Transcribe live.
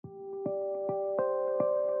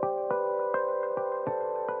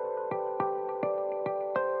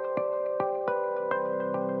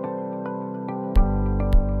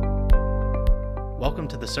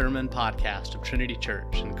to the Sermon Podcast of Trinity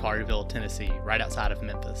Church in Collierville, Tennessee, right outside of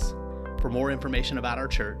Memphis. For more information about our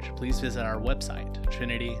church, please visit our website,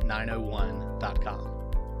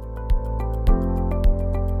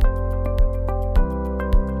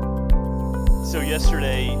 trinity901.com. So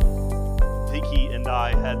yesterday, Vicky and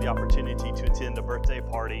I had the opportunity to attend a birthday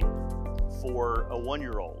party for a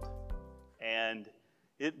 1-year-old. And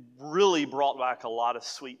it really brought back a lot of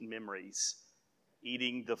sweet memories.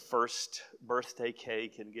 Eating the first birthday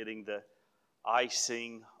cake and getting the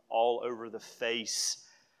icing all over the face.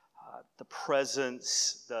 The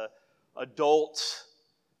presents, the adults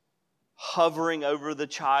hovering over the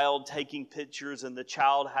child, taking pictures, and the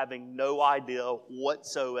child having no idea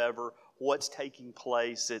whatsoever what's taking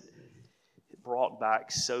place. It brought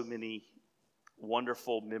back so many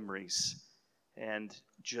wonderful memories and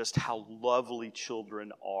just how lovely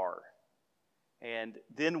children are. And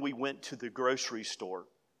then we went to the grocery store,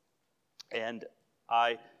 and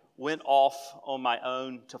I went off on my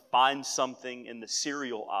own to find something in the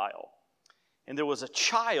cereal aisle. And there was a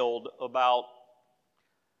child about,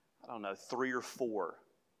 3 or 4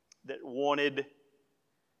 that wanted,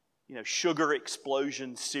 Sugar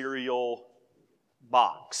Explosion cereal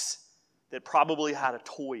box that probably had a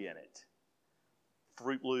toy in it.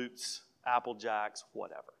 Fruit Loops, Apple Jacks,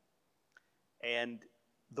 whatever. And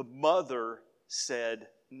the mother said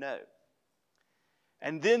no.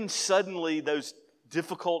 And then suddenly those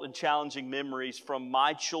difficult and challenging memories from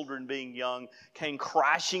my children being young came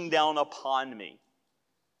crashing down upon me.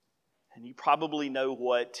 And you probably know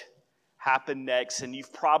what happened next, and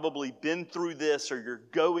you've probably been through this or you're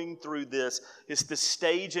going through this. It's the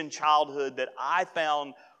stage in childhood that I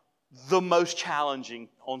found the most challenging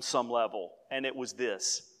on some level, and it was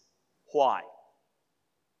this. Why?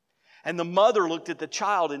 And the mother looked at the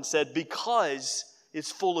child and said, because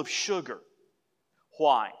it's full of sugar.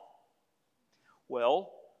 Why?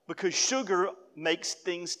 Well, because sugar makes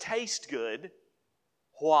things taste good.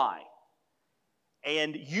 Why?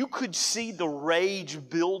 And you could see the rage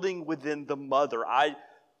building within the mother.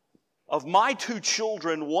 Of my 2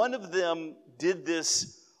 children, one of them did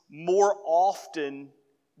this more often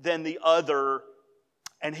than the other,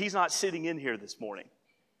 and he's not sitting in here this morning.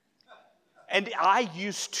 And I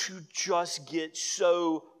used to just get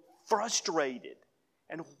so frustrated.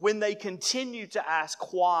 And when they continue to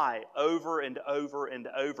ask why over and over and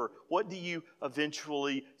over, what do you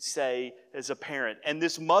eventually say as a parent? And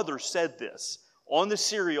this mother said this on the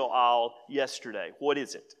cereal aisle yesterday. What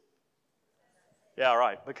is it? Yeah,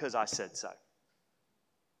 right, because I said so.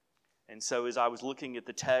 And so as I was looking at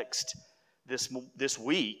the text this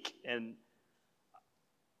week, and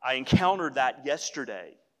I encountered that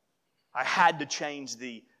yesterday, I had to change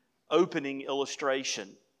the opening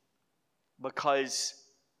illustration because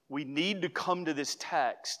we need to come to this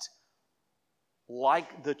text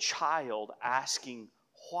like the child asking,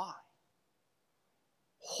 why?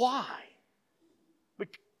 Why? But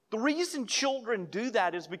the reason children do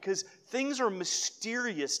that is because things are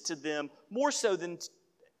mysterious to them more so than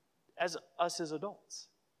as us as adults.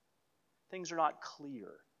 Things are not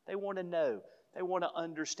clear. They want to know. They want to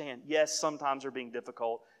understand. Yes, sometimes they're being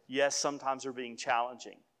difficult. Yes, sometimes they're being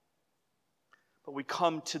challenging. But we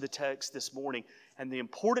come to the text this morning, and the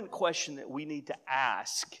important question that we need to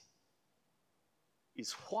ask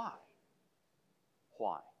is why?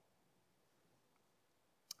 Why?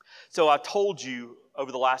 So I told you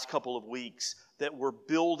over the last couple of weeks that we're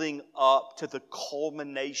building up to the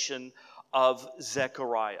culmination of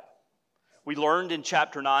Zechariah. We learned in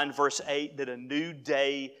chapter 9, verse 8, that a new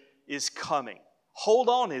day is coming. Hold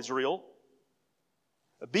on, Israel.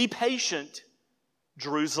 Be patient,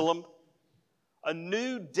 Jerusalem. A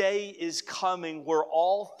new day is coming where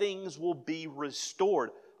all things will be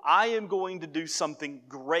restored. I am going to do something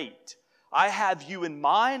great. I have you in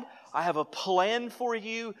mind. I have a plan for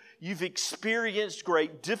you. You've experienced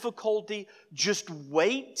great difficulty. Just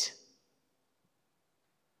wait.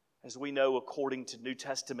 As we know, according to New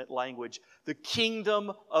Testament language, the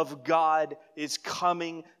kingdom of God is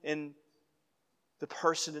coming in the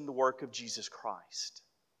person and the work of Jesus Christ.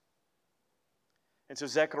 And so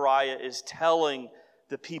Zechariah is telling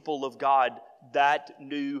the people of God that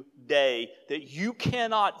new day that you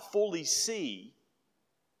cannot fully see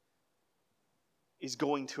is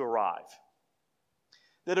going to arrive.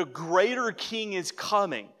 That a greater king is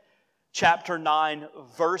coming. Chapter 9,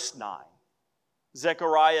 verse 9.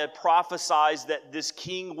 Zechariah prophesies that this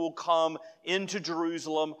king will come into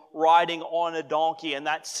Jerusalem riding on a donkey. And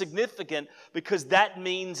that's significant because that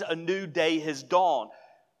means a new day has dawned.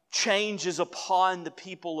 Change is upon the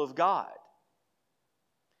people of God.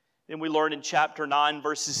 Then we learn in chapter 9,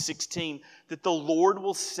 verses 16, that the Lord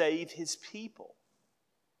will save His people.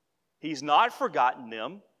 He's not forgotten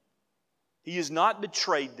them. He has not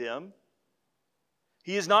betrayed them.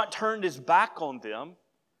 He has not turned His back on them.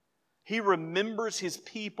 He remembers His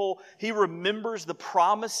people. He remembers the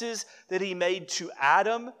promises that He made to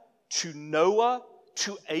Adam, to Noah,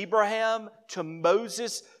 to Abraham, to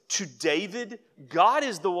Moses, to David. God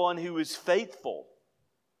is the one who is faithful.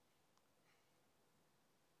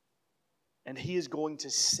 And He is going to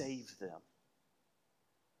save them.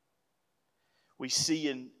 We see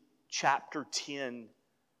in chapter 10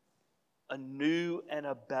 a new and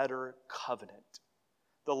a better covenant.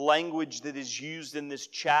 The language that is used in this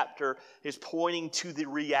chapter is pointing to the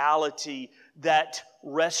reality that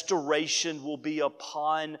restoration will be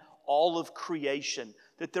upon all of creation,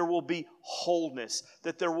 that there will be wholeness,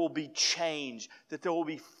 that there will be change, that there will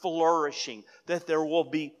be flourishing, that there will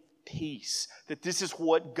be peace, that this is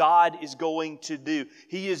what God is going to do.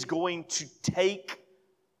 He is going to take,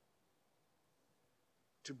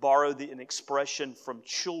 to borrow an expression from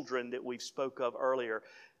children that we spoke of earlier,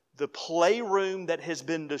 the playroom that has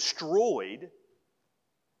been destroyed,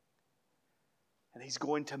 and He's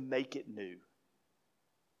going to make it new.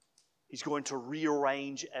 He's going to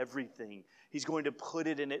rearrange everything. He's going to put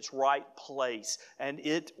it in its right place, and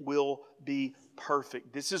it will be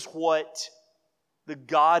perfect. This is what the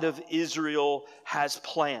God of Israel has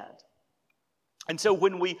planned. And so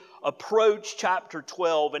when we approach chapter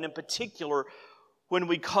 12, and in particular, when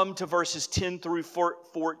we come to verses 10 through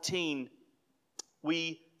 14,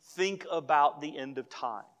 we think about the end of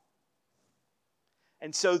time.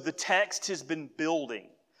 And so the text has been building.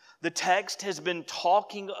 The text has been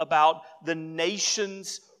talking about the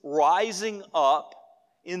nations rising up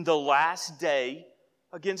in the last day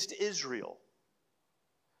against Israel.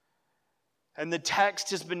 And the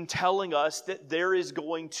text has been telling us that there is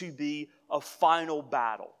going to be a final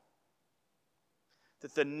battle.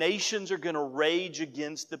 That the nations are going to rage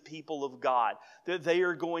against the people of God. That they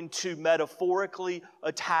are going to metaphorically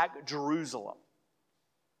attack Jerusalem.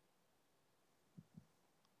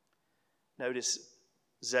 Notice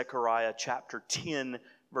Zechariah chapter 10,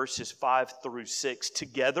 verses 5 through 6.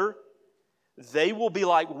 Together, they will be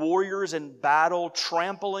like warriors in battle,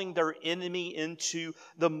 trampling their enemy into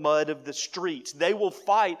the mud of the streets. They will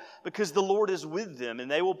fight because the Lord is with them, and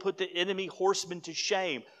they will put the enemy horsemen to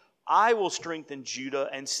shame. I will strengthen Judah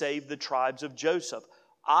and save the tribes of Joseph.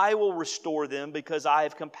 I will restore them because I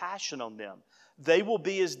have compassion on them. They will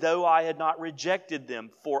be as though I had not rejected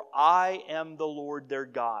them, for I am the Lord their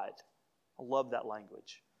God. I love that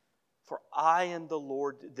language. For I am the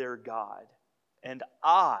Lord their God, and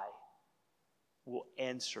I will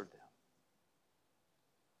answer them.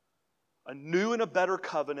 A new and a better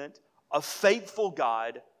covenant, a faithful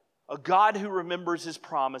God, a God who remembers His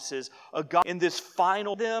promises, a God in this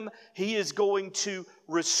final them, He is going to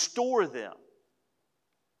restore them.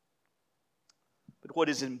 But what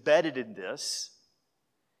is embedded in this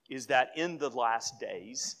is that in the last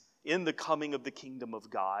days, in the coming of the kingdom of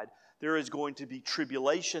God, there is going to be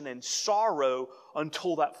tribulation and sorrow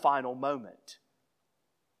until that final moment.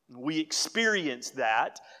 We experience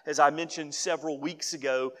that, as I mentioned several weeks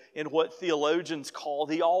ago, in what theologians call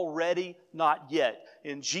the already not yet.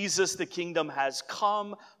 In Jesus, the kingdom has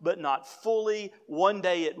come, but not fully. One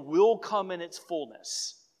day it will come in its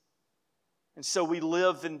fullness. And so we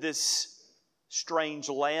live in this strange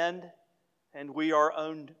land, and we are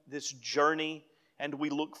on this journey, and we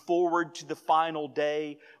look forward to the final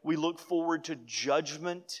day. We look forward to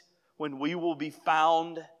judgment, when we will be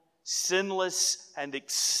found sinless and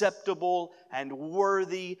acceptable and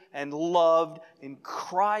worthy and loved in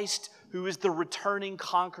Christ, who is the returning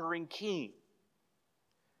conquering King.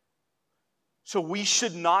 So we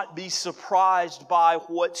should not be surprised by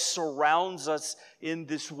what surrounds us in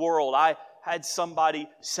this world. I had somebody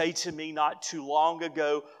say to me not too long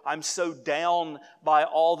ago, I'm so down by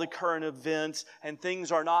all the current events and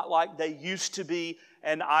things are not like they used to be.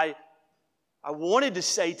 And I wanted to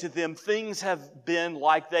say to them, things have been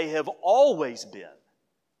like they have always been.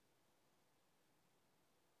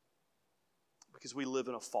 Because we live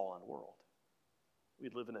in a fallen world. We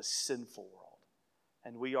live in a sinful world.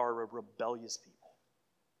 And we are a rebellious people.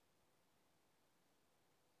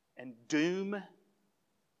 And doom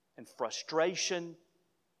and frustration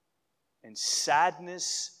and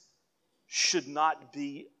sadness should not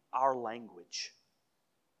be our language.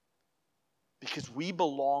 Because we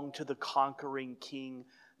belong to the conquering King.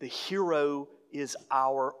 The hero is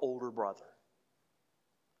our older brother.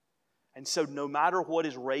 And so no matter what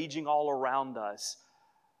is raging all around us,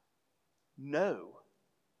 know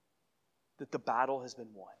that the battle has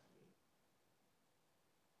been won.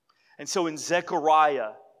 And so in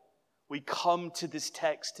Zechariah, we come to this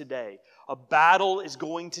text today A battle is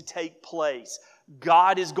going to take place.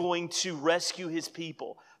 God is going to rescue His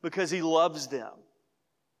people because He loves them.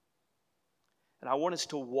 And I want us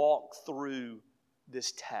to walk through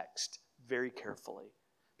this text very carefully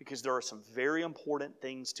because there are some very important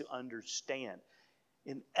things to understand.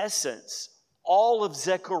 In essence, all of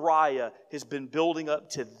Zechariah has been building up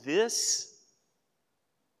to this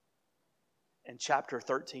and chapter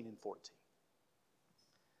 13 and 14.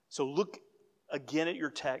 So look again at your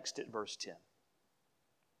text at verse 10.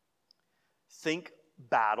 Think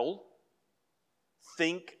battle.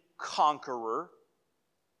 Think conqueror.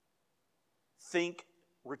 Think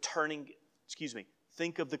of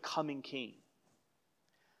the coming king.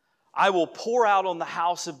 I will pour out on the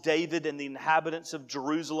house of David and the inhabitants of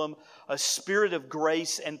Jerusalem a spirit of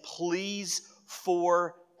grace and pleas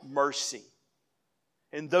for mercy.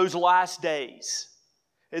 In those last days,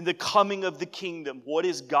 in the coming of the kingdom, what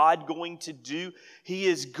is God going to do? He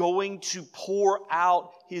is going to pour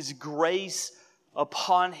out His grace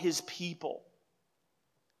upon His people.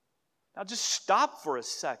 Now just stop for a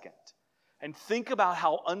second and think about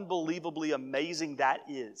how unbelievably amazing that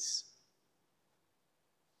is.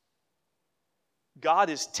 God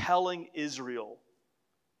is telling Israel,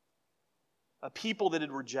 a people that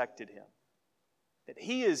had rejected Him, that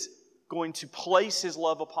He is going to place His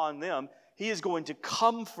love upon them. He is going to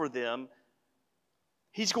come for them.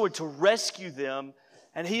 He's going to rescue them.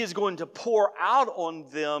 And He is going to pour out on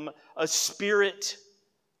them a spirit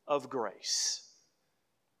of grace.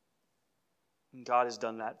 And God has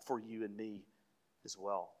done that for you and me as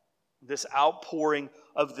well. This outpouring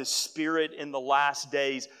of the Spirit in the last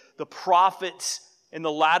days. The prophets in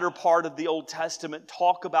the latter part of the Old Testament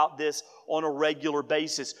talk about this on a regular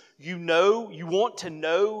basis. You want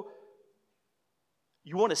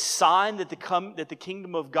a sign that the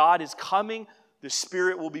kingdom of God is coming, the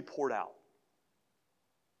Spirit will be poured out.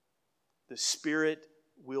 The Spirit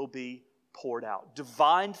will be poured out.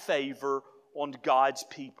 Divine favor on God's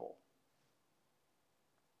people.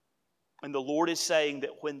 And the Lord is saying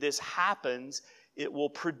that when this happens, it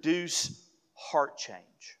will produce heart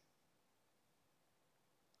change.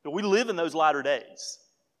 But we live in those latter days.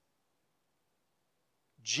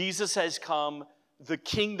 Jesus has come. The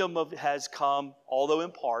kingdom has come, although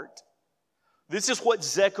in part. This is what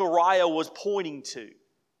Zechariah was pointing to.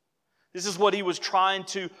 This is what he was trying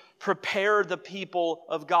to prepare the people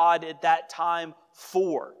of God at that time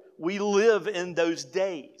for. We live in those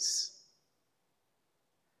days.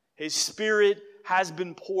 His Spirit has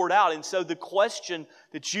been poured out. And so the question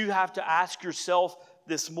that you have to ask yourself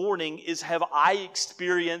this morning is, have I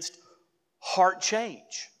experienced heart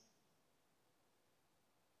change?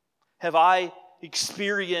 Have I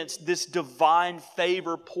experienced this divine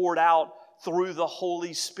favor poured out through the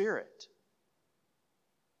Holy Spirit?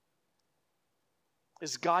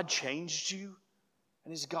 Has God changed you?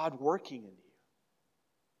 And is God working in you?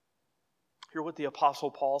 Hear what the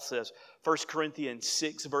Apostle Paul says. 1 Corinthians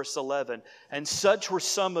 6 verse 11. And such were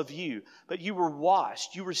some of you, but you were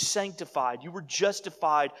washed, you were sanctified, you were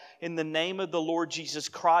justified in the name of the Lord Jesus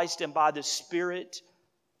Christ and by the Spirit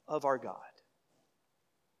of our God.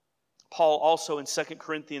 Paul also in 2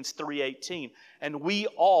 Corinthians 3:18, and we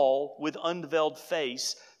all with unveiled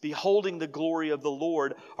face, beholding the glory of the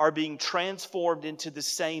Lord, are being transformed into the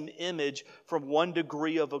same image from one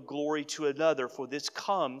degree of a glory to another, for this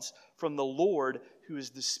comes from the Lord who is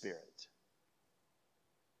the Spirit.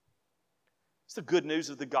 It's the good news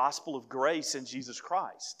of the gospel of grace in Jesus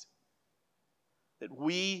Christ. That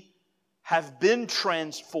we have been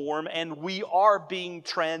transformed and we are being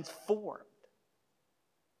transformed.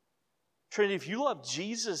 Trinity, if you love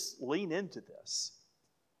Jesus, lean into this.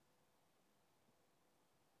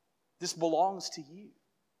 This belongs to you.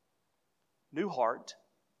 New heart,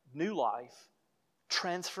 new life,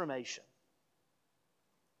 transformation.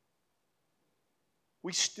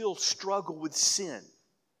 We still struggle with sin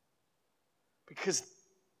because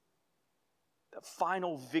the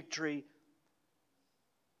final victory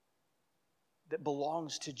that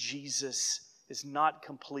belongs to Jesus is not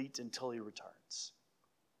complete until He returns.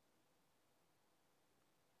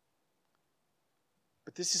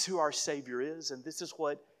 But this is who our Savior is, and this is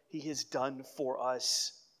what He has done for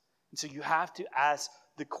us. And so you have to ask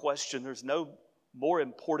the question. There's no more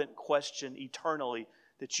important question eternally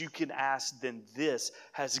that you can ask than this.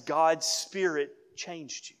 Has God's Spirit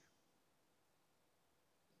changed you?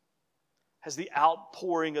 Has the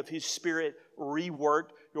outpouring of His Spirit reworked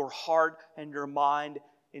your heart and your mind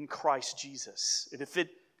in Christ Jesus? And if it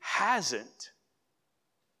hasn't,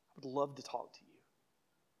 I would love to talk to you.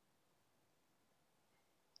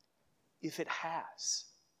 If it has,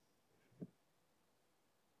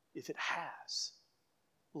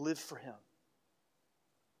 Live for Him.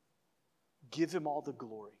 Give Him all the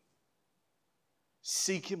glory.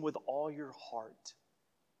 Seek Him with all your heart,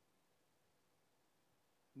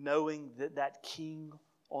 knowing that that King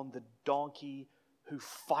on the donkey who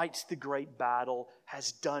fights the great battle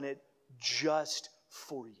has done it just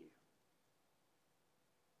for you.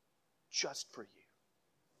 Just for you.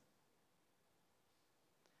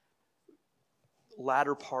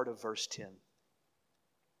 Latter part of verse 10.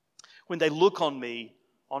 When they look on me,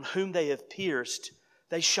 on whom they have pierced,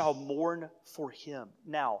 they shall mourn for Him.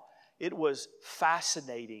 Now, it was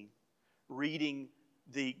fascinating reading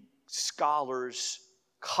the scholars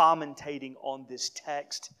commentating on this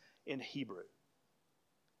text in Hebrew.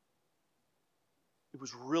 It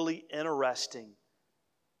was really interesting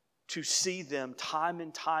to see them time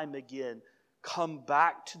and time again come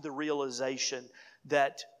back to the realization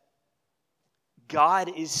that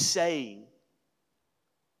God is saying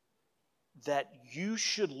that you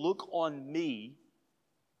should look on me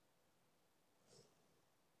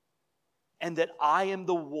and that I am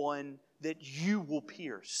the one that you will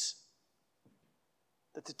pierce.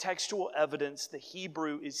 That the textual evidence, the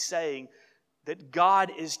Hebrew is saying that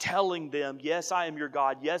God is telling them, yes, I am your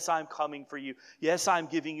God. Yes, I'm coming for you. Yes, I'm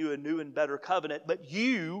giving you a new and better covenant. But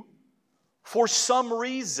you, for some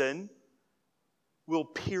reason, will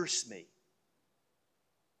pierce me.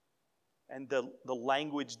 And the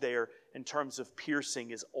language there in terms of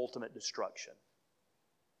piercing is ultimate destruction.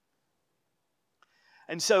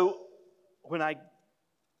 And so when I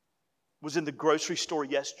was in the grocery store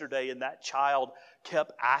yesterday and that child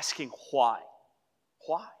kept asking why.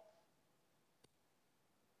 Why?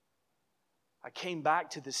 I came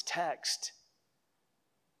back to this text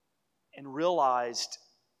and realized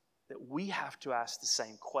that we have to ask the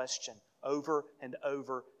same question over and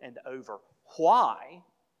over and over. Why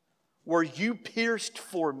were you pierced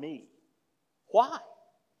for me? Why?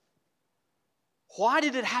 Why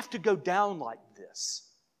did it have to go down like this?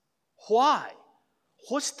 Why?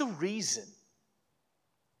 What's the reason?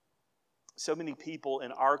 So many people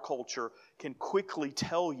in our culture can quickly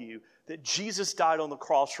tell you that Jesus died on the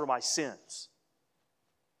cross for my sins.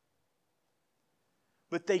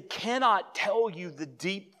 But they cannot tell you the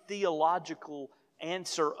deep theological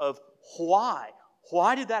answer of why.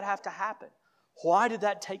 Why did that have to happen? Why did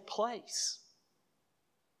that take place?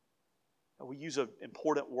 We use an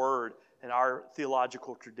important word in our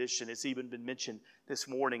theological tradition. It's even been mentioned this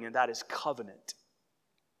morning, and that is covenant.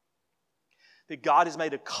 That God has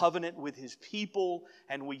made a covenant with His people,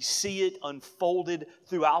 and we see it unfolded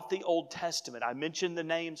throughout the Old Testament. I mentioned the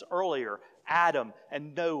names earlier: Adam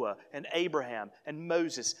and Noah and Abraham and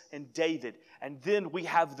Moses and David. And then we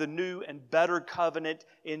have the new and better covenant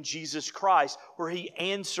in Jesus Christ, where He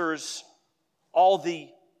answers all the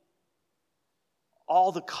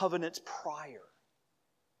covenants prior.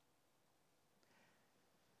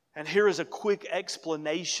 And here is a quick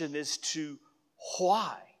explanation as to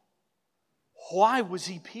why. Why was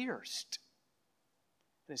He pierced?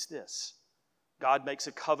 And it's this: God makes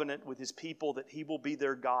a covenant with His people that He will be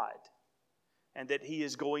their God, and that He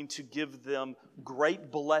is going to give them great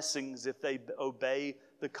blessings if they obey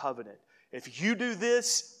the covenant. If you do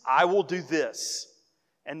this, I will do this.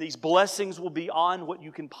 And these blessings will be on what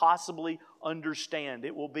you can possibly understand.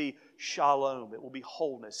 It will be shalom. It will be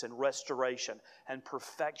wholeness and restoration and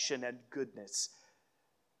perfection and goodness.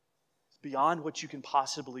 It's beyond what you can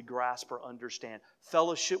possibly grasp or understand.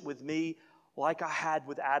 Fellowship with me like I had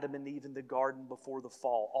with Adam and Eve in the garden before the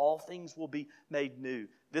fall. All things will be made new.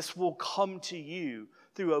 This will come to you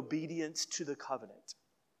through obedience to the covenant.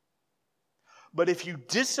 But if you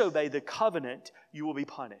disobey the covenant, you will be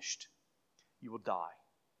punished. You will die.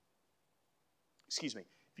 If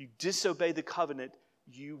you disobey the covenant,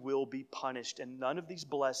 you will be punished, and none of these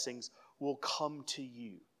blessings will come to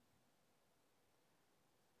you.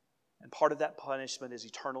 And part of that punishment is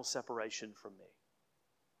eternal separation from me.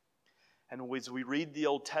 And as we read the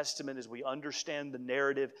Old Testament, as we understand the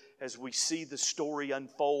narrative, as we see the story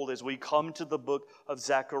unfold, as we come to the book of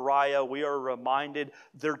Zechariah, we are reminded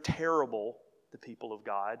they're terrible, the people of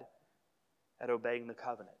God, at obeying the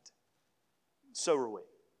covenant. So are we.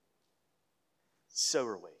 So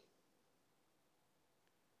are we.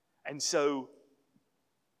 And so,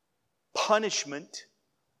 punishment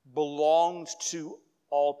belongs to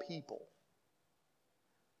all people.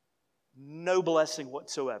 No blessing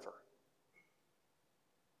whatsoever.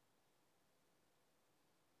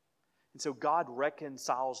 And so God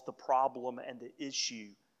reconciles the problem and the issue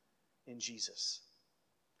in Jesus,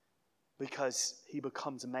 because He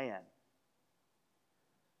becomes man.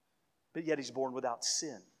 But yet He's born without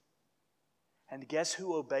sin. And guess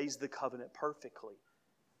who obeys the covenant perfectly?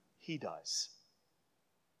 He does.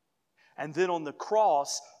 And then on the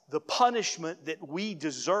cross, the punishment that we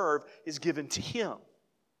deserve is given to Him.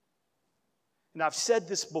 And I've said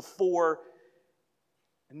this before,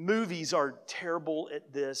 and movies are terrible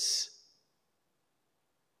at this.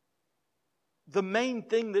 The main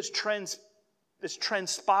thing that's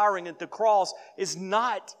transpiring at the cross is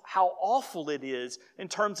not how awful it is in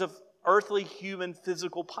terms of earthly, human,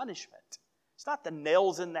 physical punishment. It's not the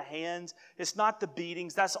nails in the hands. It's not the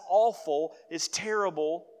beatings. That's awful. It's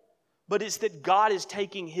terrible. But it's that God is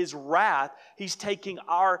taking His wrath. He's taking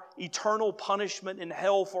our eternal punishment in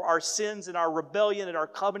hell for our sins and our rebellion and our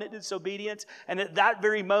covenant disobedience. And at that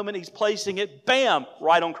very moment, He's placing it, bam,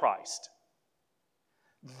 right on Christ.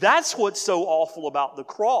 That's what's so awful about the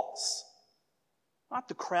cross. Not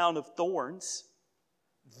the crown of thorns.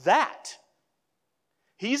 That.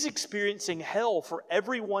 He's experiencing hell for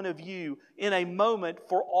every one of you in a moment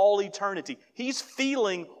for all eternity. He's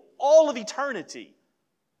feeling all of eternity.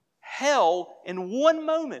 Hell in one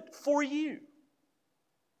moment for you.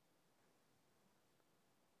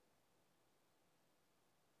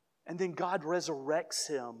 And then God resurrects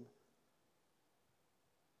Him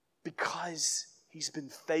because He's been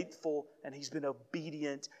faithful and He's been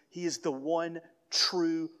obedient. He is the one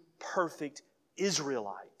true, perfect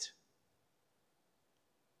Israelite.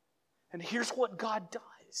 And here's what God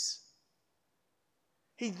does.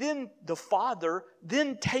 The Father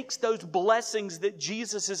then takes those blessings that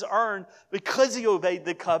Jesus has earned because He obeyed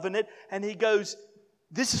the covenant, and He goes,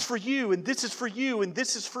 this is for you, and this is for you, and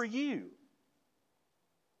this is for you.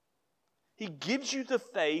 He gives you the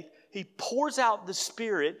faith. He pours out the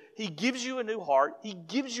Spirit. He gives you a new heart. He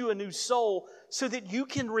gives you a new soul so that you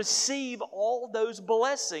can receive all those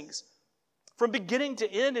blessings. From beginning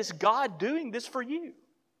to end, is God doing this for you.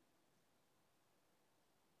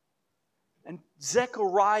 And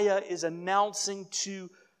Zechariah is announcing to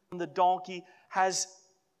the donkey, has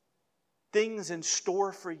things in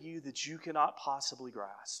store for you that you cannot possibly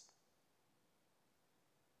grasp.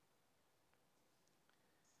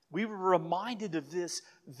 We were reminded of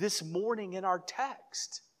this morning in our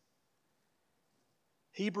text.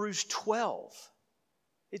 Hebrews 12.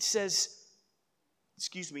 It says,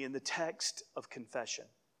 in the text of confession.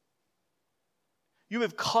 You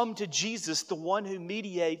have come to Jesus, the one who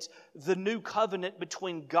mediates the new covenant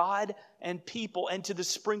between God and people, and to the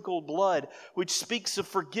sprinkled blood, which speaks of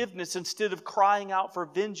forgiveness instead of crying out for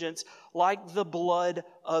vengeance, like the blood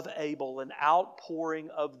of Abel, an outpouring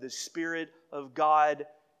of the Spirit of God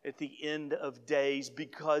at the end of days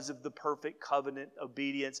because of the perfect covenant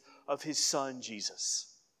obedience of His Son,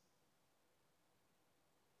 Jesus.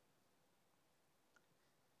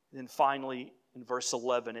 And then finally, in verse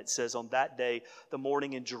 11, it says, on that day, the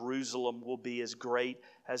mourning in Jerusalem will be as great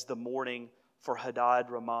as the mourning for Hadad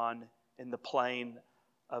Raman in the plain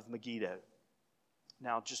of Megiddo.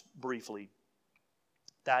 Now, just briefly,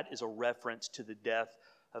 that is a reference to the death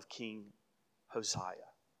of King Hosea,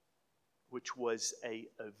 which was a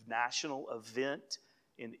national event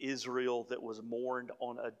in Israel that was mourned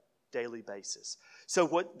on a daily basis. So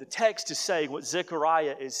what the text is saying, what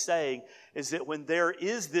Zechariah is saying, is that when there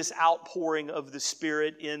is this outpouring of the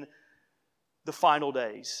Spirit in the final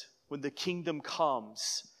days, when the kingdom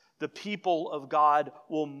comes, the people of God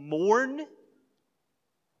will mourn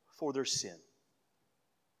for their sin.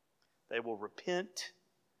 They will repent.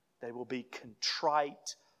 They will be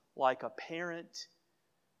contrite like a parent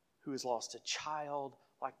who has lost a child,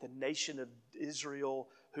 like the nation of Israel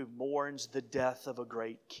who mourns the death of a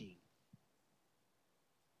great king.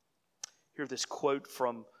 Hear this quote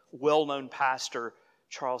from well-known pastor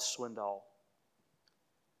Charles Swindoll.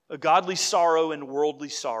 A godly sorrow and worldly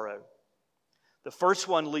sorrow. The first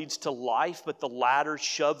one leads to life, but the latter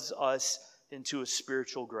shoves us into a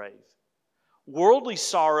spiritual grave. Worldly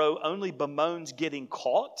sorrow only bemoans getting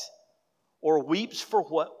caught or weeps for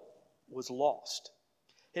what was lost.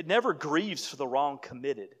 It never grieves for the wrong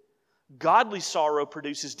committed. Godly sorrow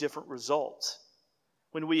produces different results.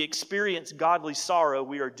 When we experience godly sorrow,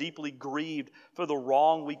 we are deeply grieved for the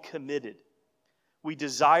wrong we committed. We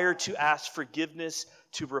desire to ask forgiveness,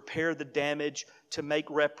 to repair the damage, to make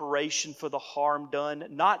reparation for the harm done,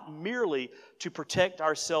 not merely to protect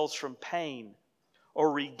ourselves from pain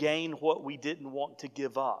or regain what we didn't want to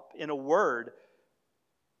give up. In a word,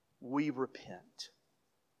 we repent.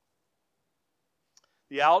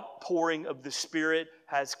 The outpouring of the Spirit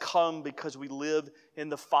has come because we live in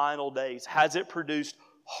the final days. Has it produced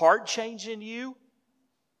heart change in you?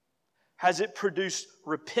 Has it produced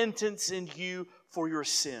repentance in you for your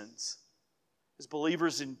sins? as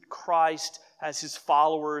believers in Christ, as His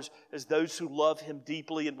followers, as those who love Him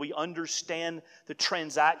deeply, and we understand the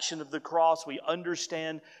transaction of the cross, we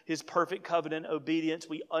understand His perfect covenant obedience,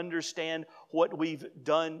 we understand what we've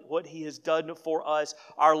done, what He has done for us,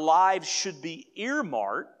 our lives should be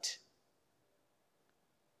earmarked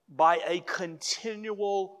by a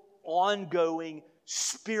continual, ongoing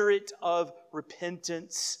spirit of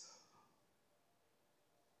repentance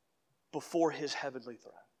before His heavenly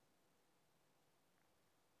throne.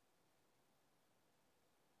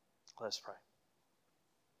 Let's pray.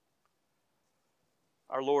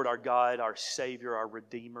 Our Lord, our God, our Savior, our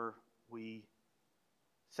Redeemer, we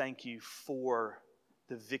thank You for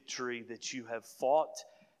the victory that You have fought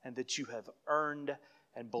and that You have earned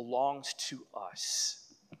and belongs to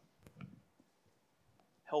us.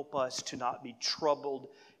 Help us to not be troubled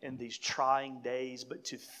in these trying days, but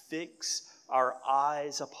to fix our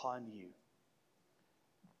eyes upon You.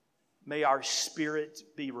 May our spirit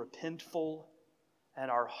be repentful and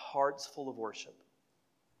our hearts full of worship.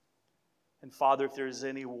 And Father, if there is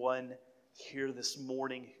anyone here this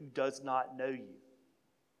morning who does not know You,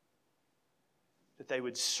 that they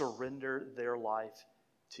would surrender their life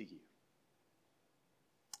to You.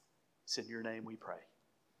 It's in Your name we pray.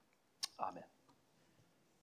 Amen.